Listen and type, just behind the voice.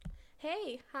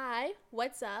Hey, hi,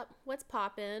 what's up? What's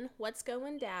poppin'? What's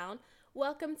going down?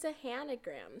 Welcome to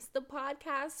Hanagrams, the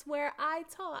podcast where I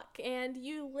talk and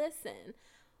you listen.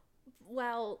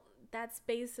 Well, that's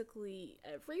basically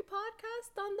every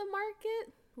podcast on the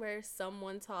market where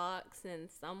someone talks and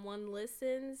someone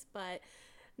listens, but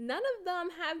none of them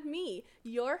have me,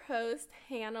 your host,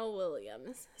 Hannah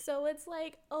Williams. So it's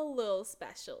like a little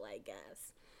special, I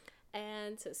guess.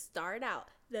 And to start out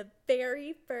the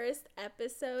very first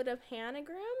episode of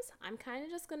Hanagrams, I'm kind of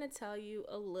just going to tell you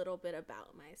a little bit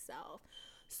about myself.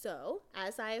 So,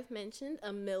 as I have mentioned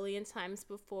a million times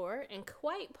before, and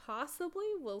quite possibly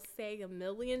will say a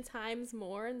million times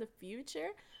more in the future,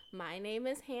 my name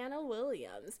is Hannah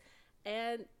Williams.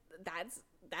 And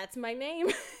that's my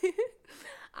name.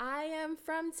 I am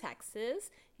from Texas.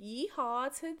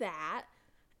 Yeehaw to that.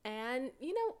 And,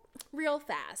 real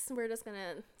fast, we're just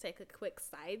gonna take a quick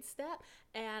sidestep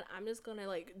and I'm just gonna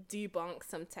debunk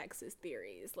some Texas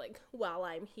theories. While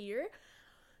I'm here,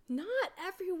 not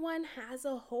everyone has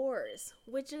a horse,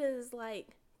 which is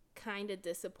kind of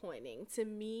disappointing to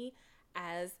me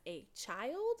as a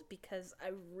child because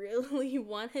I really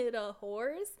wanted a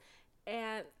horse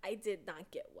and I did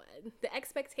not get one. The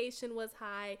expectation was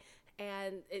high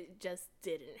and it just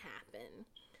didn't happen.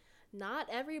 Not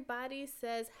everybody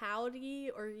says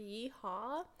howdy or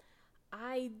yeehaw.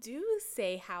 I do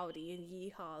say howdy and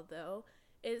yeehaw though.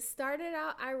 It started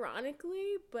out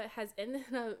ironically, but has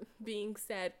ended up being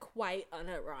said quite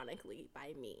unironically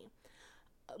by me.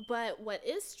 But what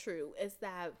is true is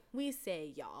that we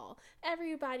say y'all.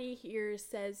 Everybody here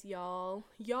says y'all.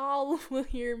 Y'all will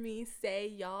hear me say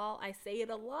y'all. I say it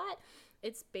a lot.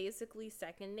 It's basically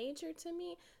second nature to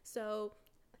me. So,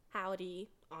 howdy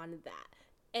on that.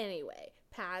 Anyway,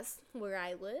 past where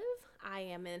I live, I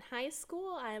am in high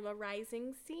school. I am a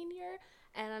rising senior,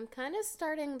 and I'm kind of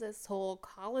starting this whole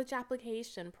college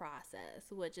application process,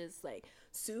 which is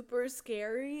super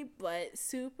scary but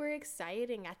super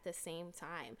exciting at the same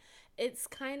time. It's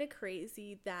kind of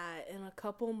crazy that in a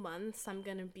couple months I'm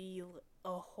going to be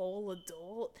a whole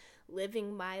adult,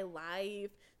 living my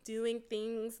life, doing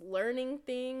things, learning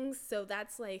things. So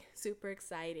that's super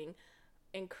exciting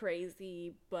and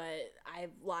crazy, but I have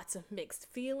lots of mixed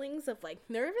feelings of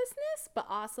nervousness, but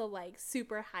also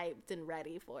super hyped and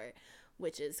ready for it,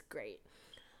 which is great.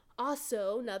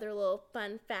 Also, another little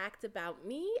fun fact about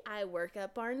me, I work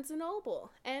at Barnes& and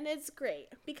Noble, and it's great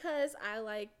because I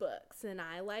like books and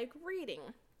I like reading.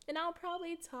 And I'll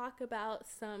probably talk about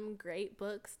some great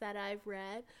books that I've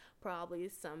read, probably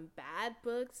some bad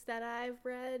books that I've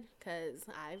read, because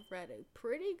I've read a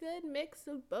pretty good mix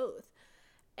of both.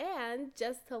 And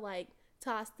just to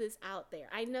toss this out there,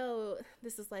 I know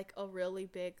this is a really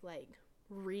big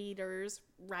reader's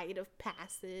rite of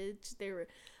passage.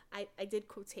 I did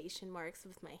quotation marks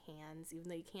with my hands, even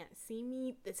though you can't see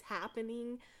me. It's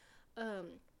happening.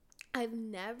 I've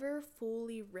never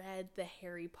fully read the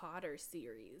Harry Potter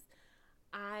series.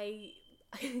 I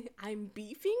I'm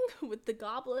beefing with the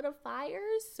Goblet of Fire,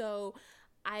 so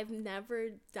I've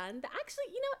never done that. Actually,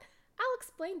 you know what? I'll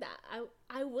explain that.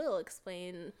 I will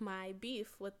explain my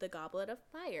beef with the Goblet of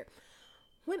Fire.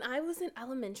 When I was in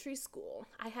elementary school,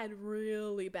 I had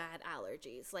really bad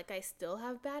allergies. I still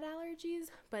have bad allergies,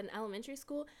 but in elementary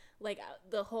school,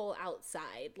 the whole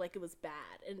outside, it was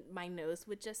bad, and my nose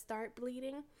would just start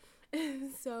bleeding.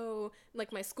 And so,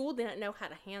 my school didn't know how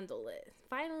to handle it.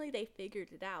 Finally, they figured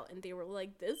it out, and they were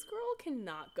like, this girl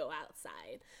cannot go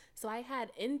outside. So I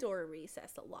had indoor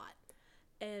recess a lot.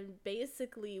 And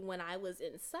basically, when I was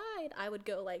inside, I would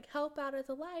go help out at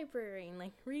the library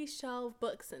and reshelve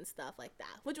books and stuff like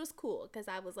that, which was cool because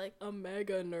I was a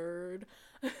mega nerd.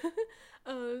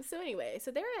 So anyway,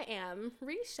 so there I am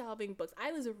reshelving books.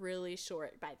 I was really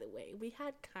short, by the way. We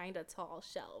had kind of tall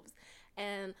shelves.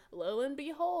 And lo and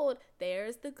behold,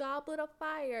 there's the Goblet of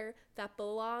Fire that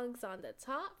belongs on the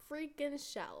top freaking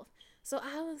shelf. So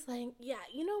I was like, yeah,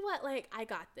 you know what? I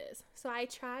got this. So I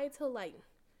tried to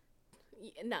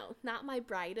no, not my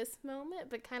brightest moment,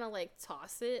 but kind of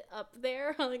toss it up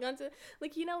there, onto,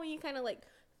 when you kind of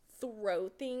throw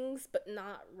things, but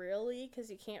not really,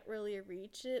 because you can't really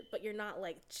reach it, but you're not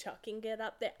chucking it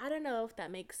up there. I don't know if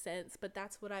that makes sense, but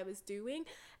that's what I was doing.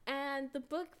 And the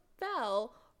book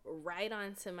fell right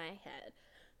onto my head.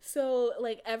 So,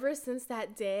 ever since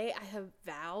that day, I have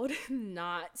vowed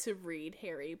not to read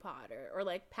Harry Potter or,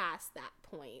 past that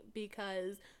point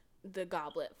because the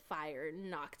Goblet Fire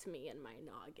knocked me in my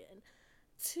noggin.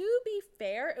 To be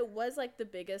fair, it was the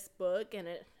biggest book and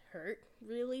it hurt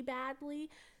really badly.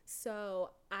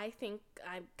 So I think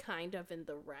I'm kind of in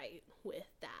the right with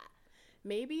that.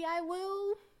 Maybe I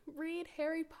will read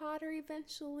Harry Potter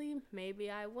eventually. Maybe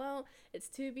I won't. It's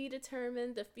to be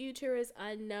determined. The future is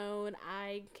unknown.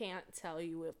 I can't tell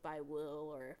you if I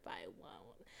will or if I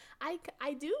won't.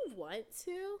 I do want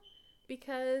to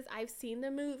because I've seen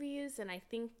the movies and I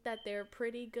think that they're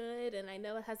pretty good and I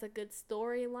know it has a good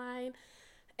storyline.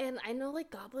 And I know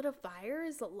like Goblet of Fire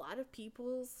is a lot of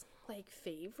people's like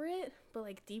favorite, but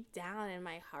like deep down in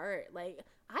my heart, like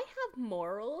I have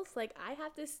morals. Like I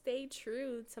have to stay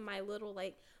true to my little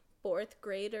like fourth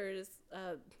graders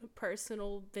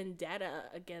personal vendetta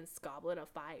against Goblet of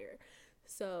Fire.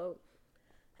 So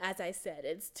as I said,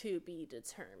 it's to be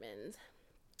determined.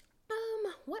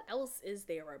 What else is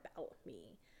there about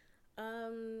me?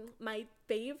 My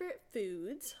favorite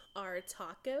foods are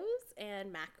tacos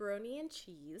and macaroni and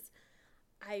cheese.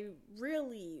 I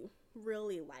really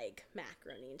like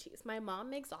macaroni and cheese. My mom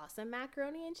makes awesome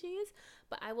macaroni and cheese,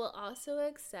 but I will also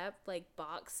accept like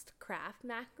boxed Kraft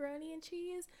macaroni and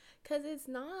cheese because it's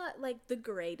not like the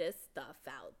greatest stuff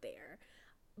out there.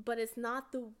 But it's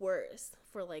not the worst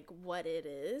for like what it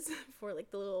is for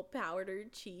like the little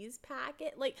powdered cheese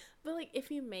packet. Like, but like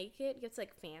if you make it, you have to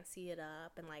like fancy it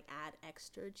up and like add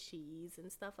extra cheese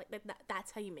and stuff like that.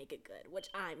 That's how you make it good, which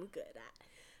I'm good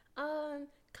at.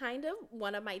 Kind of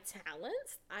one of my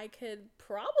talents. I could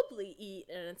probably eat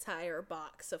an entire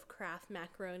box of Kraft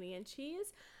macaroni and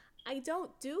cheese. I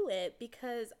don't do it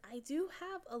because I do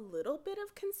have a little bit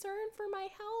of concern for my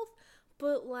health,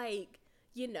 but like,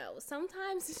 you know,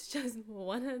 sometimes it's just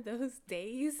one of those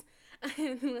days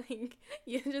and like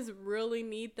you just really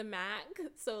need the Mac,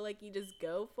 so like you just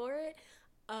go for it.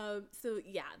 So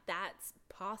yeah, that's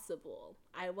possible.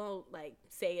 I won't like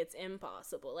say it's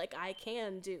impossible. Like I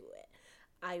can do it.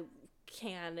 I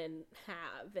can and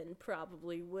have and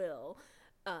probably will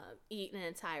eat an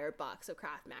entire box of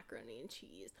Kraft macaroni and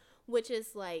cheese, which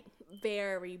is like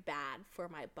very bad for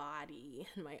my body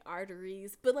and my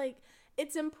arteries. But like,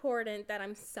 it's important that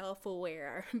I'm self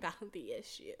aware about the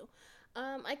issue.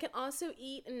 I can also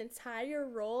eat an entire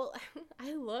roll.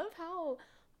 I love how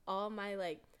all my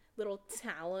like little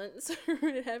talents or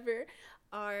whatever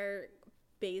are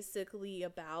basically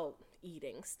about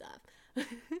eating stuff.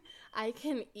 I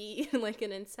can eat like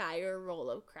an entire roll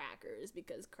of crackers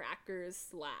because crackers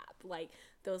slap. Like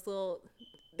those little,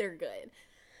 they're good.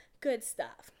 Good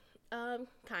stuff.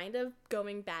 Kind of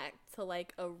going back to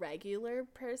like a regular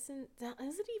person.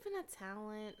 Is it even a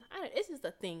talent? I don't. It's just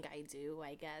a thing I do,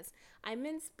 I guess. I'm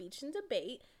in speech and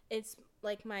debate. It's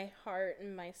like my heart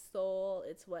and my soul.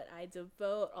 It's what I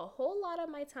devote a whole lot of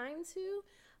my time to.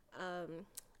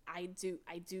 I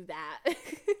do that.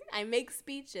 I make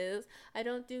speeches. I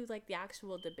don't do like the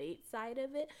actual debate side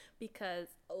of it because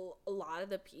a lot of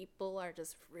the people are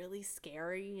just really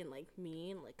scary and like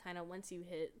mean. Like kind of once you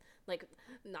hit like,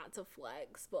 not to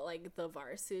flex, but like the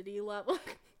varsity level.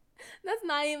 That's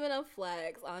not even a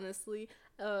flex, honestly.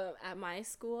 At my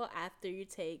school, after you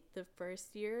take the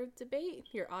first year of debate,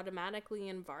 you're automatically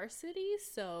in varsity.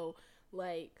 So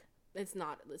like it's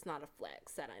not a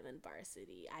flex that I'm in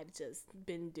varsity. I've just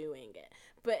been doing it.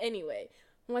 But anyway,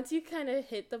 once you kind of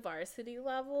hit the varsity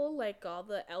level, like all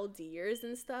the LDers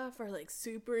and stuff are like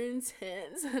super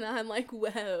intense and I'm like,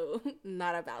 whoa,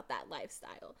 not about that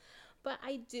lifestyle. But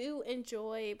I do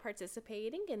enjoy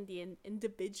participating in the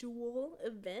individual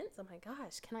events. Oh my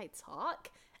gosh, can I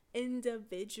talk?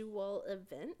 Individual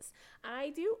events. I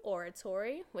do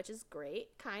oratory, which is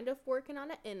great. Kind of working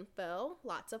on an info.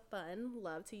 Lots of fun.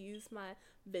 Love to use my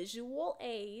visual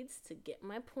aids to get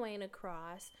my point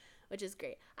across, which is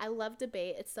great. I love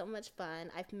debate. It's so much fun.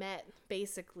 I've met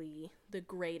basically the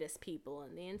greatest people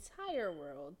in the entire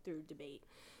world through debate.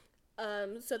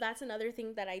 So that's another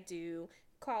thing that I do.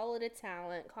 Call it a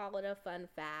talent, call it a fun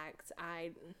fact.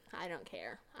 I don't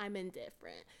care. I'm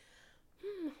indifferent.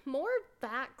 More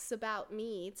facts about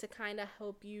me to kind of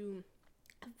help you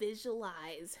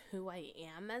visualize who I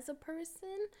am as a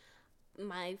person.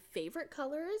 My favorite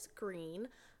color is green.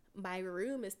 My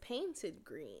room is painted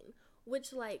green,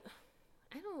 which like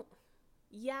I don't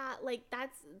yeah, like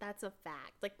that's a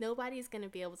fact. Like nobody's going to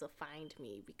be able to find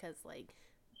me because like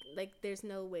there's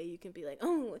no way you can be like,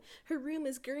 oh, her room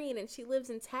is green and she lives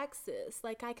in Texas,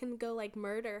 like I can go like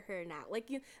murder her now.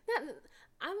 Like you that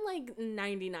I'm like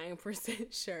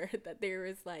 99% sure that there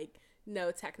is like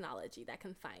no technology that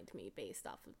can find me based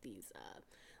off of these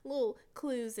little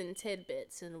clues and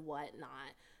tidbits and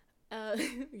whatnot. uh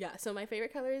yeah, so my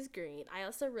favorite color is green. I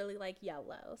also really like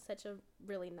yellow, such a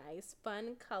really nice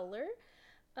fun color.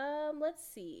 Let's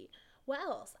see. What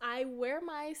else? I wear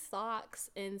my socks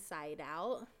inside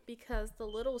out because the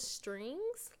little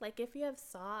strings, like if you have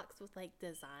socks with like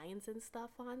designs and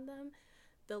stuff on them,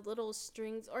 the little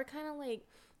strings, or kind of like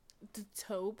the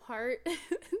toe part,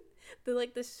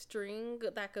 the string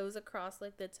that goes across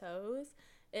like the toes,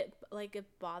 it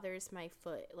bothers my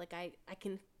foot. Like I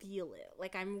can feel it.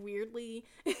 Like I'm weirdly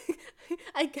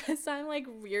I guess I'm like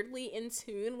weirdly in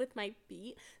tune with my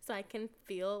feet, so I can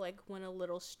feel like when a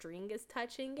little string is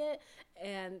touching it,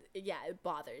 and yeah, it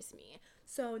bothers me.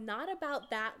 So not about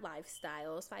that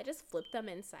lifestyle. So I just flip them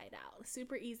inside out.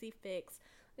 Super easy fix.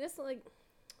 Just like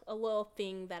a little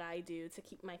thing that I do to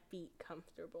keep my feet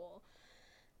comfortable.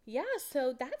 Yeah,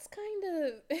 so that's kind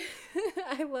of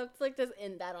I love to like just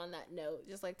end that on that note,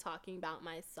 just like talking about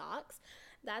my socks.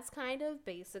 That's kind of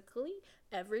basically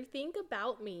everything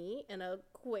about me in a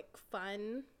quick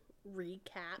fun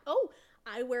recap. Oh,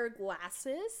 I wear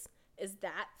glasses. Is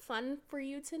that fun for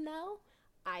you to know?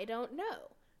 I don't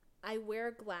know. I wear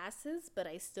glasses, but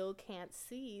I still can't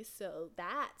see, so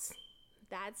that's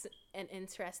an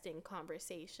interesting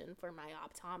conversation for my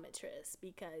optometrist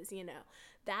because,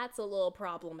 that's a little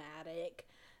problematic.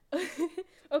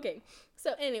 Okay,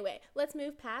 so anyway, let's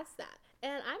move past that.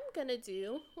 And I'm gonna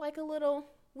do like a little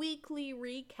weekly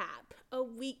recap, a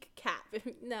week cap.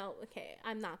 No, okay,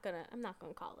 I'm not gonna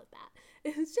call it that.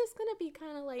 It's just gonna be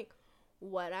kind of like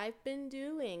what I've been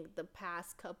doing the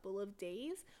past couple of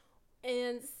days.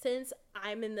 And since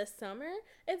I'm in the summer,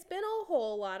 it's been a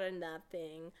whole lot of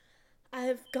nothing.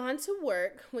 I've gone to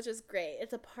work, which is great.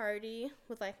 It's a party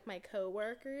with like my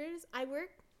coworkers. I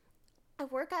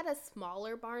work at a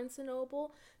smaller Barnes and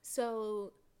Noble,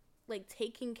 so like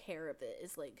taking care of it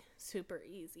is like super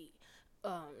easy.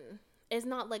 It's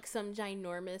not like some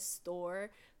ginormous store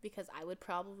because I would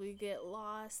probably get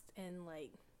lost and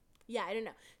like yeah, I don't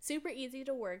know. Super easy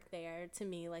to work there to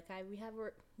me. Like I we have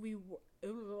we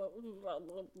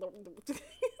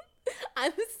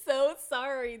I'm so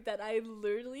sorry that I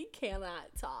literally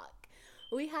cannot talk.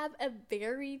 We have a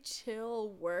very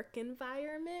chill work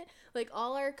environment. Like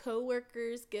all our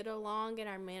coworkers get along and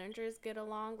our managers get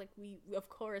along. Like we of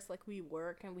course like we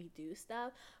work and we do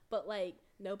stuff, but like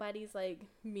nobody's like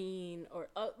mean or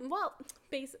well,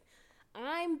 basic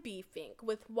I'm beefing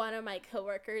with one of my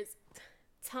coworkers.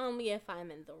 Tell me if I'm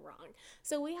in the wrong.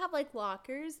 So we have like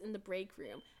lockers in the break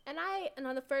room. And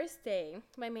on the first day,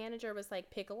 my manager was like,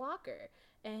 pick a locker.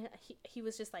 And he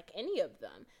was just like, any of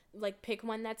them. Like, pick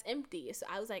one that's empty. So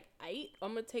I was like,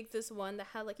 I'm gonna take this one that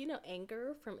had like,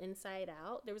 Anger from Inside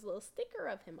Out. There was a little sticker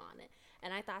of him on it.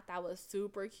 And I thought that was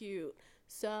super cute.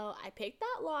 So I picked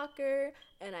that locker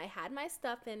and I had my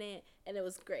stuff in it and it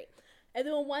was great. And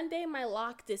then one day my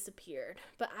lock disappeared,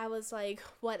 but I was like,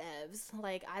 whatevs.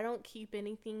 Like I don't keep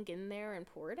anything in there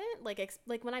important.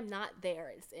 Like when I'm not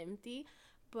there, it's empty.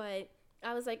 But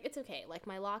I was like, it's okay. Like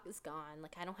my lock is gone.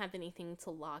 Like I don't have anything to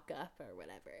lock up or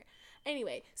whatever.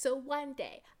 Anyway, so one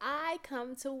day I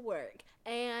come to work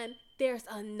and there's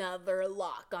another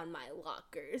lock on my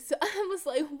locker. So I was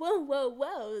like, whoa, whoa,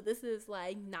 whoa. This is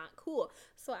like not cool.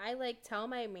 So I like tell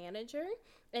my manager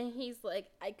and he's like,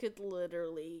 I could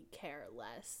literally care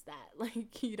less that,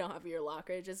 like, you don't have your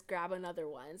locker. Just grab another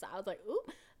one. So I was like, ooh,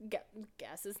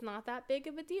 guess it's not that big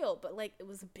of a deal. But, like, it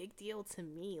was a big deal to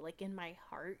me, like, in my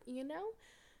heart.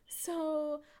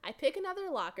 So I pick another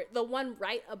locker, the one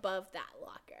right above that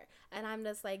locker. And I'm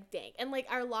just like, dang. And, like,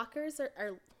 our lockers are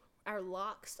our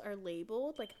locks are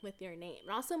labeled like with your name.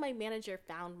 And also my manager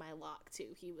found my lock too.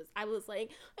 I was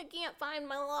like, I can't find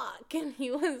my lock. And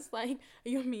he was like,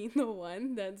 you mean the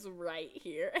one that's right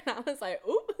here? And I was like,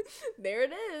 oop, there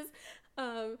it is.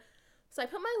 So I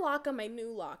put my lock on my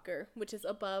new locker, which is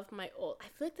above my old. I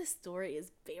feel like this story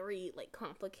is very like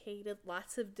complicated,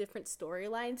 lots of different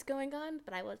storylines going on,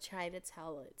 but I will try to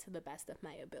tell it to the best of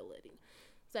my ability.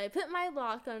 So I put my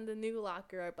lock on the new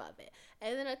locker above it.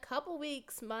 And then a couple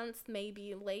weeks, months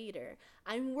maybe later,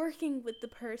 I'm working with the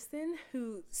person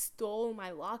who stole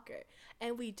my locker.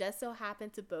 And we just so happen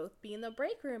to both be in the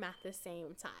break room at the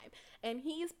same time. And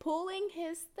he's pulling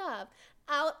his stuff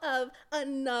out of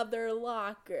another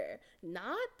locker.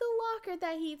 Not the locker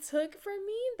that he took from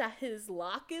me, that his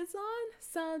lock is on.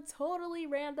 Some totally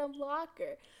random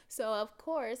locker. So, of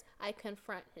course, I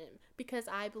confront him because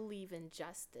I believe in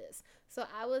justice. So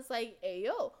I was like, hey,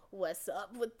 yo, what's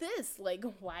up with this? Like,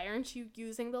 why aren't you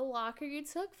using the locker you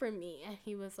took from me? And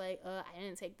he was like, I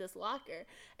didn't take this locker.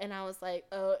 And I was like,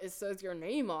 it says your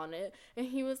name on it. And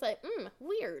he was like,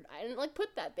 weird. I didn't, like,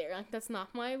 put that there. Like, that's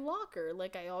not my locker.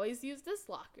 Like, I always use this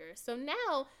locker. So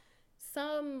now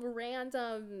some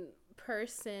random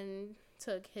person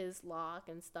took his lock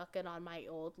and stuck it on my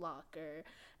old locker.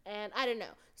 And I don't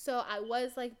know. So I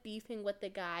was, like, beefing with the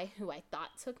guy who I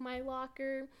thought took my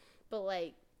locker. But,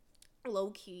 like,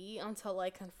 low-key until I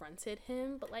confronted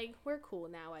him. But, like, we're cool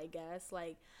now, I guess.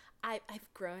 Like,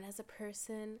 I've grown as a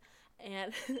person.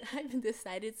 and I've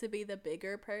decided to be the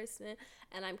bigger person,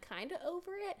 and I'm kind of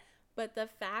over it. But the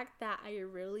fact that I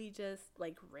really just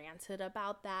like ranted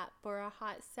about that for a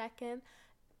hot second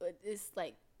is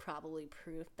like probably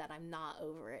proof that I'm not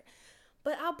over it.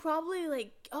 But I'll probably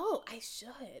like, oh, I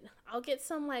should. I'll get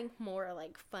some like more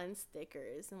like fun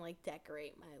stickers and like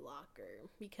decorate my locker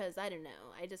because I don't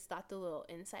know. I just thought the little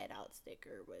inside out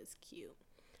sticker was cute.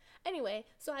 Anyway,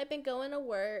 so I've been going to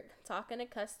work, talking to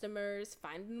customers,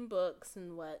 finding books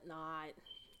and whatnot.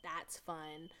 That's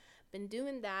fun. Been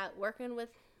doing that, working with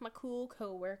my cool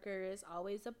coworkers,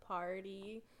 always a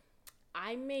party.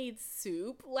 I made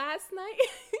soup last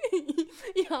night.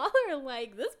 Y'all are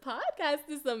like, this podcast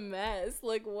is a mess.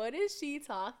 Like, what is she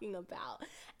talking about?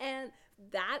 And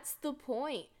that's the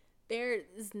point. There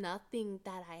is nothing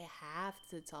that I have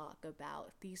to talk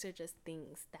about. These are just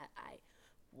things that I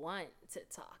want to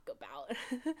talk about.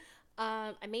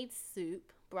 I made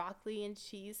soup, broccoli and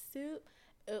cheese soup.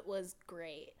 It was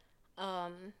great.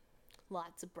 Um,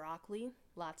 Lots of broccoli,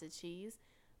 lots of cheese,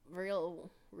 real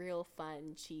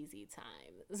fun cheesy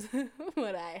times.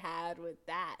 What I had with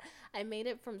that. I made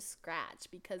it from scratch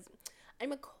because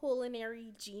I'm a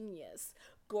culinary genius.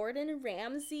 Gordon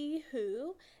Ramsay,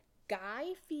 who? Guy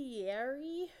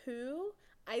Fieri, who?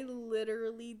 I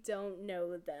literally don't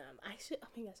know them. Oh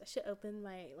my gosh, I should open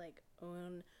my like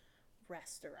own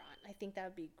restaurant. I think that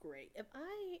would be great. If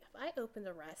I opened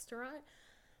a restaurant,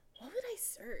 what would I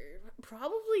serve?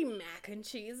 Probably mac and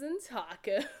cheese and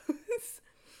tacos.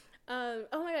 Oh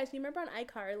my gosh, you remember on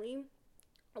iCarly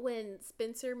when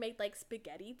Spencer made like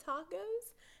spaghetti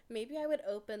tacos? Maybe I would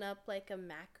open up like a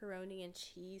macaroni and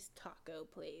cheese taco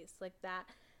place. Like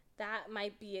that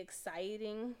might be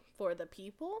exciting for the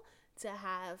people to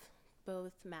have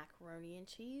both macaroni and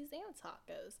cheese and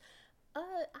tacos.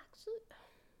 Actually,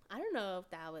 I don't know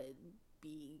if that would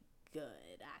be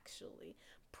good actually.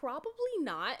 Probably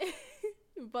not.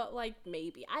 But like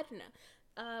maybe. I don't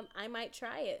know. I might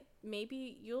try it.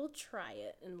 Maybe you'll try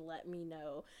it and let me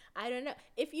know. I don't know.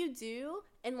 If you do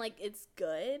and like it's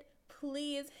good,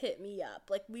 please hit me up.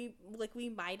 Like we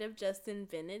might have just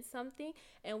invented something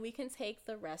and we can take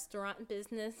the restaurant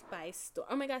business by storm.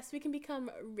 Oh my gosh, we can become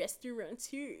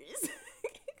restaurateurs.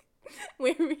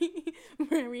 where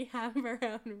we have our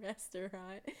own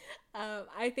restaurant.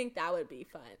 I think that would be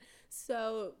fun.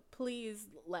 So please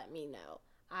let me know.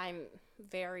 I'm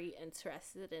very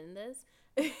interested in this.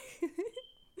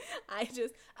 I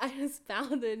just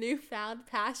found a newfound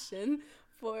passion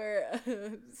for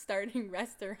starting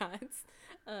restaurants.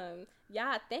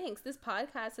 Yeah, thanks. This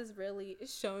podcast has really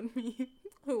shown me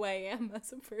who I am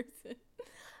as a person.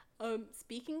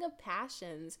 Speaking of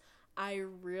passions, I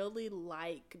really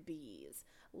like bees.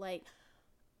 Like,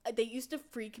 they used to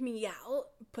freak me out,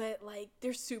 but like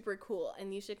they're super cool,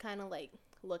 and you should kind of like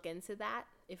look into that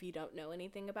if you don't know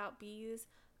anything about bees.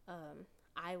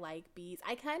 I like bees.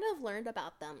 I kind of learned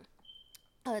about them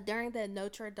during the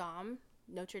Notre Dame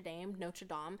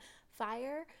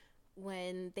fire,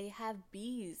 when they have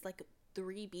bees, like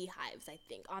 3 beehives, I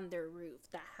think, on their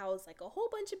roof that house like a whole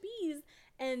bunch of bees.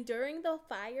 And during the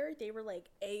fire, they were like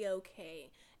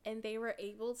A-OK. And they were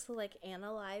able to like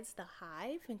analyze the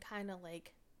hive and kind of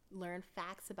like learn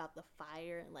facts about the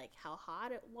fire and like how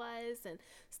hot it was and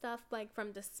stuff like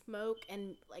from the smoke,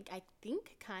 and like I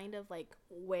think kind of like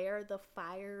where the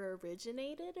fire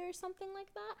originated or something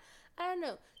like that. I don't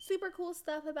know. Super cool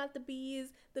stuff about the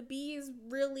bees. The bees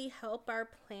really help our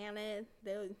planet.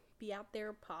 They'll be out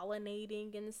there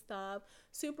pollinating and stuff.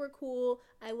 Super cool.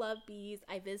 I love bees.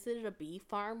 I visited a bee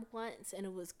farm once and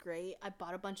it was great. I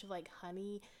bought a bunch of like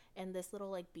honey and this little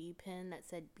like bee pin that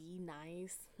said "Be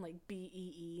nice," like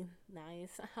BEE,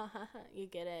 nice. You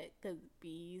get it? 'Cause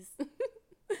bees.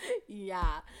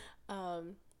 Yeah.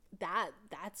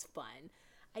 That's fun.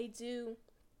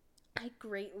 I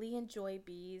greatly enjoy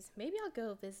bees. Maybe I'll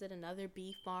go visit another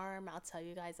bee farm. I'll tell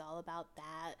you guys all about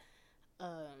that.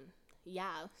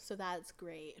 Yeah, so that's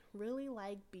great. Really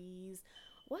like bees.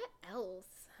 What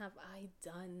else have I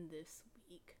done this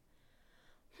week?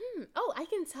 Oh, I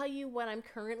can tell you what I'm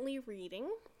currently reading.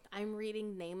 I'm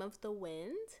reading Name of the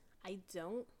Wind. I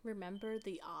don't remember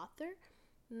the author.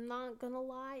 Not gonna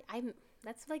lie. I'm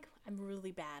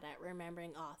really bad at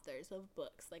remembering authors of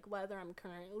books. Like whether I'm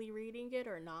currently reading it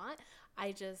or not,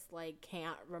 I just like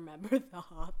can't remember the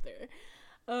author.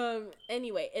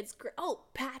 Anyway, it's great. Oh,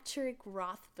 Patrick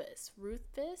Rothfuss,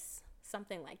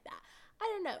 something like that. I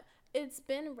don't know. It's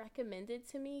been recommended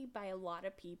to me by a lot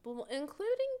of people,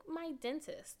 including my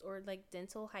dentist or like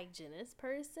dental hygienist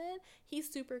person. He's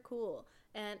super cool.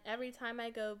 And every time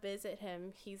I go visit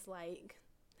him, he's like,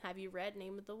 have you read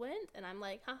Name of the Wind? And I'm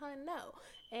like, haha, no.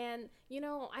 And,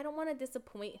 I don't want to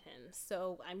disappoint him.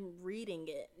 So I'm reading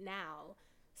it now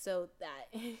so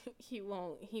that he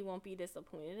won't be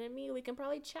disappointed in me. We can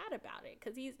probably chat about it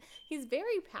because he's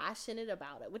very passionate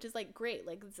about it, which is like great.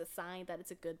 Like, it's a sign that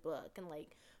it's a good book. And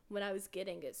like, when I was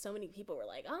getting it, so many people were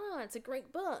like, oh, it's a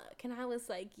great book. And I was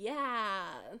like,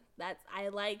 yeah, I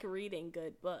like reading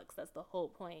good books. That's the whole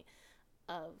point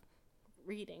of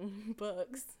reading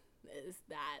books, is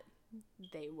that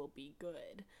they will be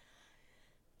good.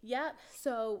 Yep,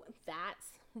 so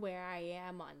that's where I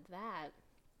am on that.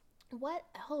 What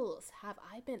else have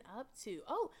I been up to?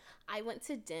 Oh, I went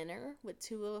to dinner with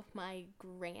two of my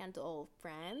grand old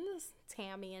friends,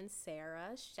 Tammy and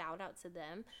Sarah. Shout out to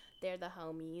them. They're the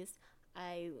homies.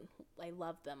 I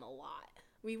love them a lot.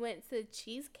 We went to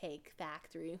Cheesecake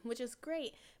Factory, which is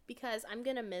great because I'm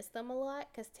going to miss them a lot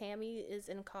because Tammy is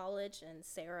in college and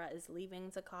Sarah is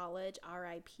leaving to college,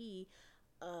 RIP.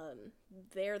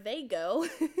 There they go.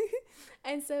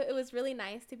 And so it was really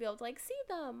nice to be able to like see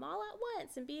them all at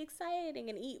once and be exciting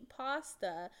and eat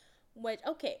pasta, which,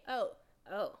 okay,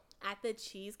 at the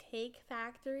Cheesecake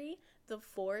Factory, the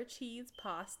 4-cheese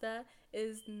pasta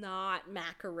is not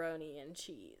macaroni and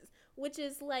cheese, which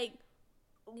is like,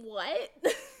 what?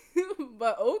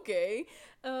 But okay.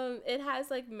 It has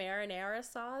like marinara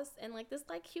sauce and like this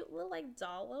like cute little like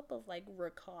dollop of like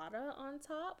ricotta on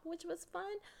top, which was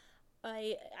fun.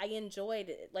 I enjoyed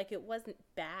it. Like, it wasn't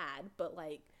bad, but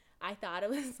like I thought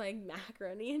it was like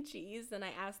macaroni and cheese, and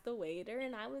I asked the waiter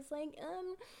and I was like,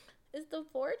 is the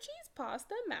 4-cheese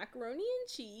pasta macaroni and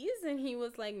cheese? And he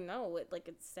was like, no, it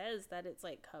says that it's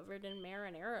like covered in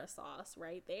marinara sauce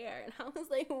right there. And I was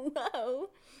like,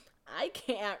 whoa, I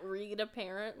can't read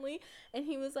apparently. And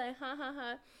he was like, ha ha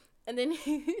ha. And then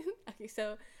okay,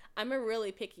 so I'm a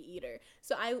really picky eater.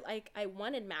 So I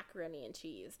wanted macaroni and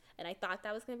cheese, and I thought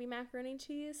that was going to be macaroni and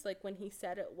cheese. Like, when he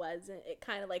said it wasn't, it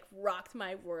kind of like rocked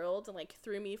my world and like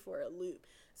threw me for a loop.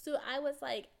 So I was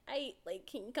like,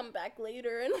 can you come back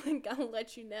later and like I'll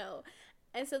let you know.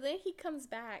 And so then he comes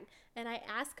back and I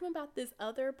ask him about this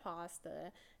other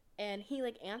pasta, and he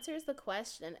like answers the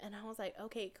question, and I was like,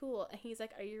 okay, cool. And he's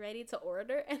like, are you ready to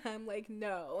order? And I'm like,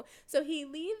 no. So he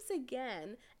leaves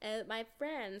again, and my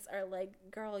friends are like,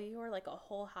 girl, you are like a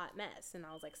whole hot mess. And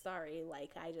I was like, sorry,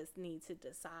 like I just need to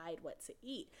decide what to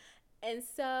eat. And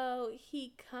so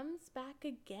he comes back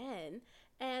again,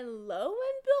 and lo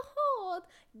and behold,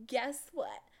 guess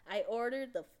what? I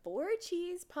ordered the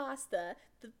 4-cheese pasta,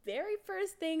 the very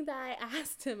first thing that I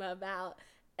asked him about.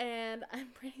 And I'm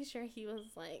pretty sure he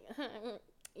was like,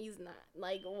 he's not.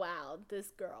 Like, wow,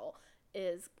 this girl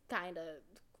is kind of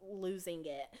losing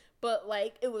it. But,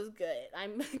 like, it was good.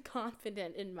 I'm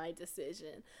confident in my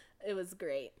decision. It was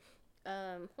great.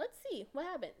 Let's see. What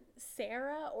happened?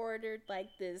 Sarah ordered, like,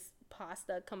 this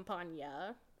pasta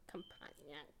campagna.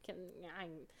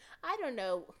 I don't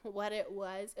know what it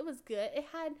was. It was good. It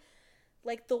had,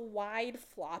 like, the wide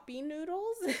floppy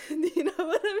noodles. Do you know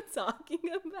what I'm talking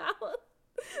about?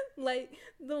 Like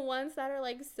the ones that are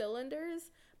like cylinders,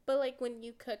 but like when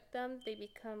you cook them they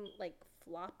become like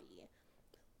floppy.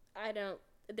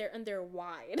 They're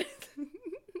wide.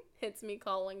 It's me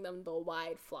calling them the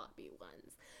wide floppy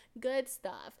ones. Good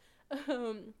stuff.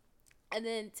 And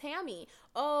then Tammy,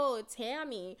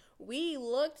 we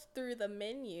looked through the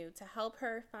menu to help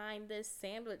her find this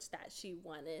sandwich that she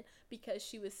wanted because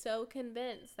she was so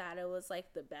convinced that it was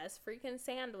like the best freaking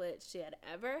sandwich she had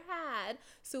ever had.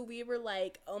 So we were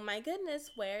like, oh my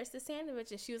goodness, where's the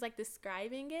sandwich? And she was like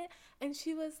describing it, and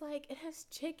she was like, it has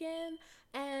chicken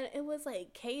and it was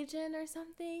like Cajun or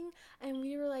something. And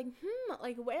we were like,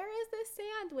 like, where is this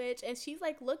sandwich? And she's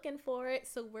like looking for it.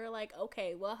 So we're like,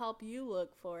 okay, we'll help you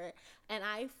look for it. And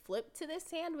I flipped to the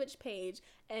sandwich page,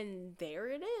 and there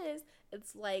it is.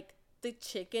 It's like the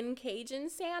chicken Cajun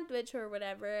sandwich or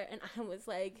whatever. And I was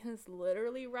like, it's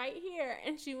literally right here.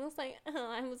 And she was like,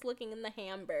 I was looking in the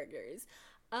hamburgers.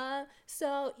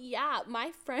 So yeah,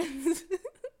 my friends,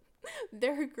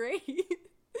 they're great.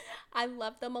 I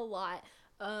love them a lot.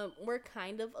 We're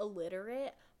kind of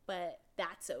illiterate, but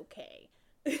that's okay.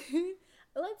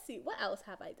 Let's see, what else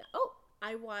have I done? Oh,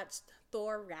 I watched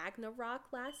Thor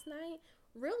Ragnarok last night.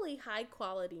 Really high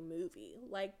quality movie.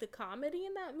 Like, the comedy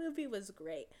in that movie was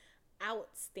great.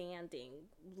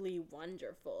 Outstandingly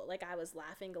wonderful. Like, I was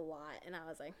laughing a lot, and I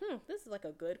was like, this is like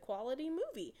a good quality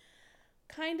movie.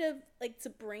 Kind of like to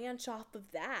branch off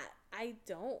of that, I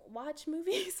don't watch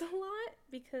movies a lot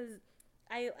because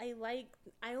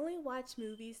I only watch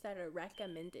movies that are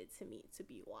recommended to me to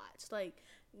be watched. Like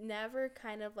never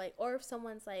kind of like, or if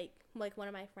someone's like one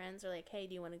of my friends are like, hey,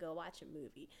 do you want to go watch a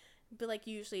movie? But like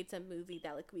usually it's a movie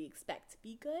that like we expect to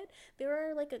be good. There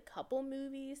are like a couple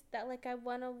movies that like I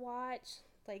want to watch,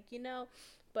 like,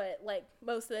 but like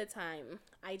most of the time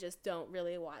I just don't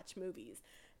really watch movies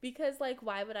because like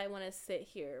why would I want to sit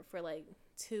here for like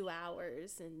 2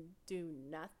 hours and do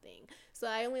nothing? So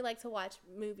I only like to watch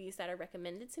movies that are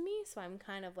recommended to me, so I'm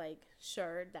kind of like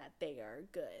sure that they are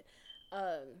good.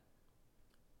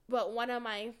 But one of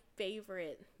my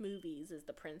favorite movies is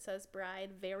The Princess Bride.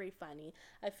 Very funny.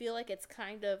 I feel like it's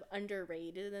kind of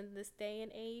underrated in this day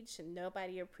and age, and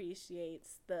nobody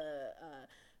appreciates the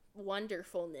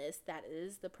wonderfulness that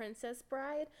is The Princess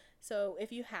Bride. So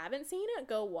if you haven't seen it,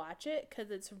 go watch it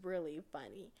because it's really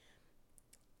funny.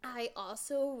 I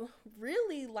also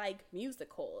really like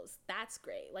musicals. That's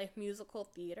great. Like musical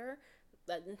theater,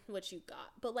 that's what you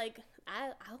got. But like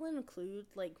I'll include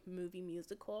like movie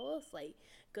musicals, like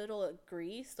good old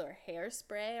Grease or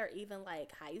Hairspray or even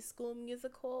like High School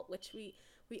Musical, which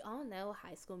we all know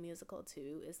High School Musical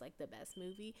 2 is like the best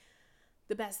movie.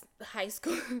 The best high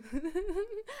school.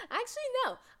 Actually,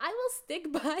 no. I will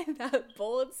stick by that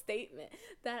bold statement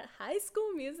that High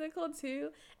School Musical 2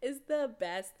 is the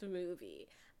best movie.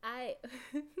 I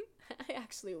I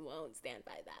actually won't stand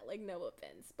by that. Like no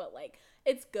offense, but like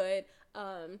it's good.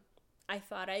 I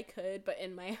thought I could, but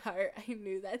in my heart I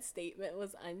knew that statement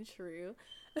was untrue.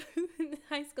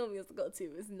 High School Musical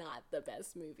 2 is not the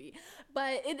best movie,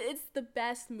 but it's the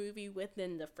best movie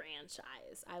within the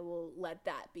franchise. I will let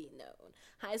that be known.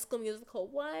 High School Musical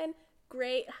 1,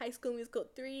 great. High School Musical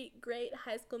 3, great.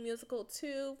 High School Musical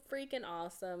 2, freaking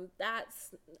awesome.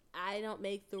 I don't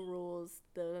make the rules.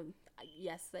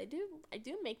 Yes, I do. I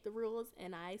do make the rules,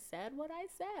 and I said what I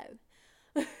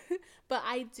said. But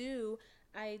I do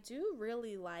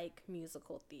really like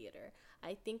musical theater.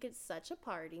 I think it's such a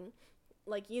party.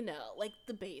 Like, like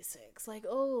the basics. Like,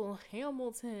 oh,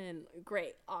 Hamilton,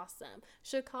 great, awesome.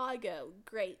 Chicago,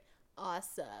 great,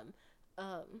 awesome.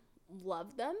 Um,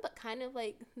 Love them, but kind of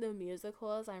like the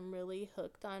musicals I'm really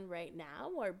hooked on right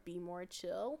now are Be More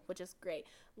Chill, which is great.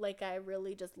 Like, I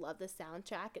really just love the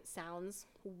soundtrack. It sounds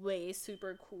way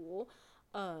super cool.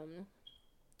 Um,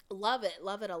 love it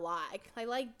a lot. I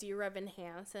like Dear Evan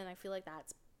Hansen. I feel like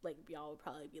that's like y'all would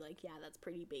probably be like, yeah, that's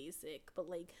pretty basic, but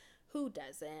like who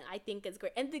doesn't? I think it's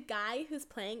great. And the guy who's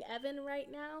playing Evan right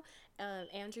now,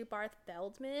 Andrew Barth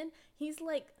Feldman, he's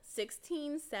like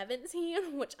 16,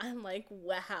 17, which I'm like,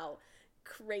 wow,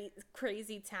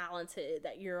 crazy talented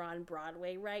that you're on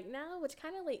Broadway right now, which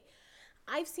kind of like,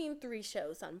 I've seen 3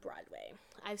 shows on Broadway.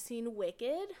 I've seen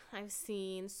Wicked, I've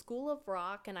seen School of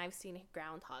Rock, and I've seen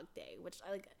Groundhog Day, which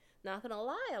I like. Not gonna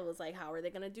lie, I was like, how are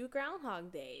they gonna do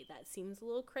Groundhog Day? That seems a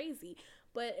little crazy.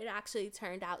 But it actually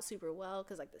turned out super well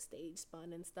because, like, the stage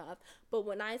spun and stuff. But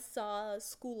when I saw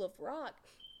School of Rock,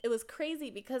 it was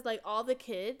crazy because, like, all the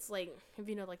kids, like, if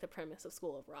you know, like, the premise of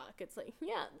School of Rock, it's like,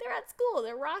 yeah, they're at school,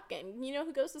 they're rocking. You know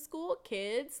who goes to school?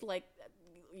 Kids, like,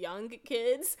 young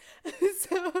kids.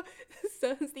 so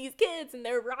so it's these kids and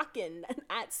they're rocking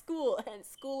at School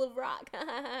of Rock.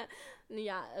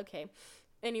 Yeah, okay.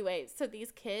 Anyway, so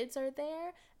these kids are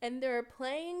there and they're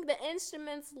playing the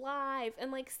instruments live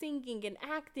and like singing and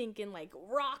acting and like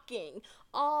rocking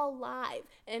all live,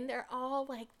 and they're all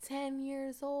like 10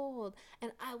 years old.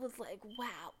 And I was like,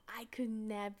 wow, I could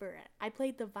never. I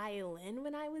played the violin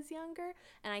when I was younger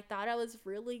and I thought I was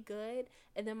really good,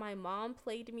 and then my mom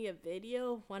played me a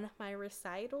video of one of my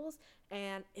recitals,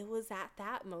 and it was at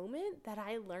that moment that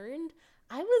I learned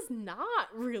I was not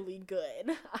really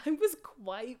good. I was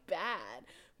quite bad.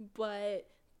 But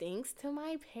thanks to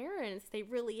my parents, they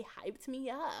really hyped me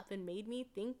up and made me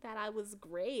think that I was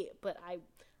great, but I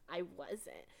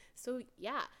wasn't. So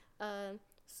yeah,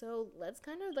 so let's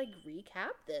kind of like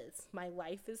recap this. My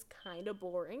life is kind of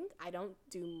boring. I don't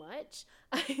do much.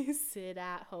 I sit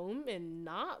at home and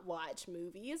not watch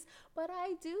movies, but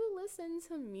I do listen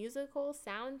to musical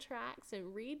soundtracks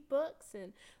and read books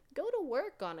and go to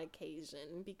work on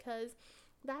occasion because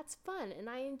that's fun and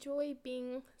I enjoy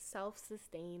being self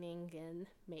sustaining and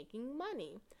making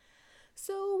money.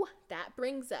 So that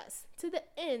brings us to the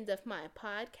end of my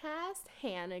podcast,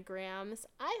 Hanagrams.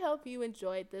 I hope you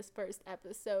enjoyed this first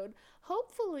episode.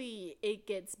 Hopefully it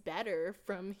gets better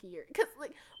from here. Because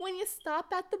like when you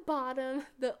stop at the bottom,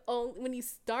 when you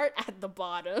start at the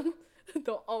bottom,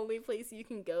 the only place you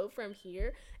can go from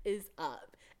here is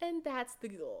up. And that's the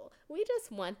goal. We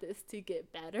just want this to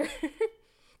get better.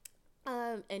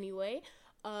 Anyway,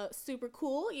 super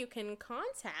cool. You can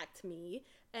contact me,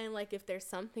 and like if there's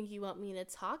something you want me to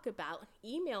talk about,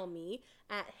 email me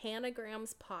at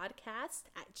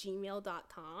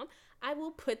hanagramspodcast@gmail.com. I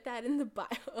will put that in the bio.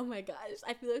 Oh my gosh,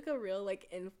 I feel like a real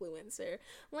like influencer.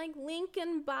 Like link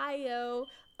in bio.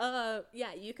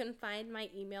 Yeah, you can find my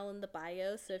email in the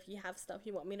bio. So if you have stuff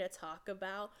you want me to talk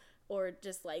about or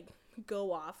just like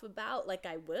go off about, like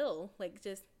I will, like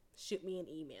just shoot me an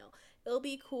email. It'll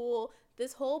be cool.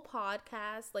 This whole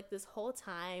podcast, like this whole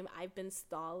time, I've been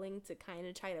stalling to kind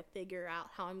of try to figure out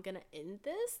how I'm gonna end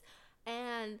this.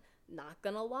 And not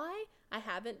gonna lie, I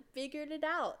haven't figured it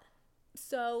out.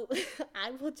 So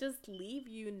I will just leave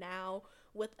you now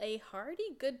with a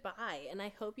hearty goodbye. And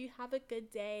I hope you have a good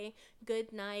day,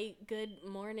 good night, good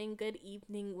morning, good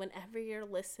evening, whenever you're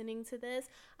listening to this.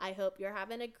 I hope you're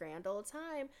having a grand old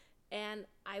time. And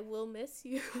I will miss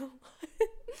you.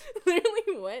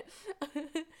 Literally, what?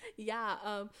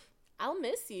 Yeah, I'll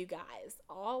miss you guys.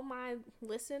 All my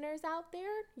listeners out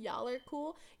there, y'all are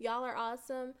cool. Y'all are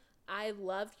awesome. I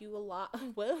love you a lot.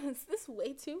 Well, is this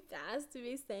way too fast to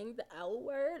be saying the L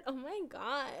word? Oh my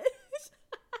gosh.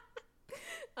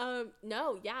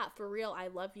 No, yeah, for real. I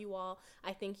love you all.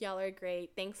 I think y'all are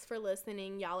great. Thanks for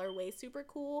listening. Y'all are way super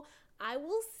cool. I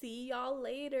will see y'all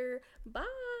later.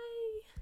 Bye.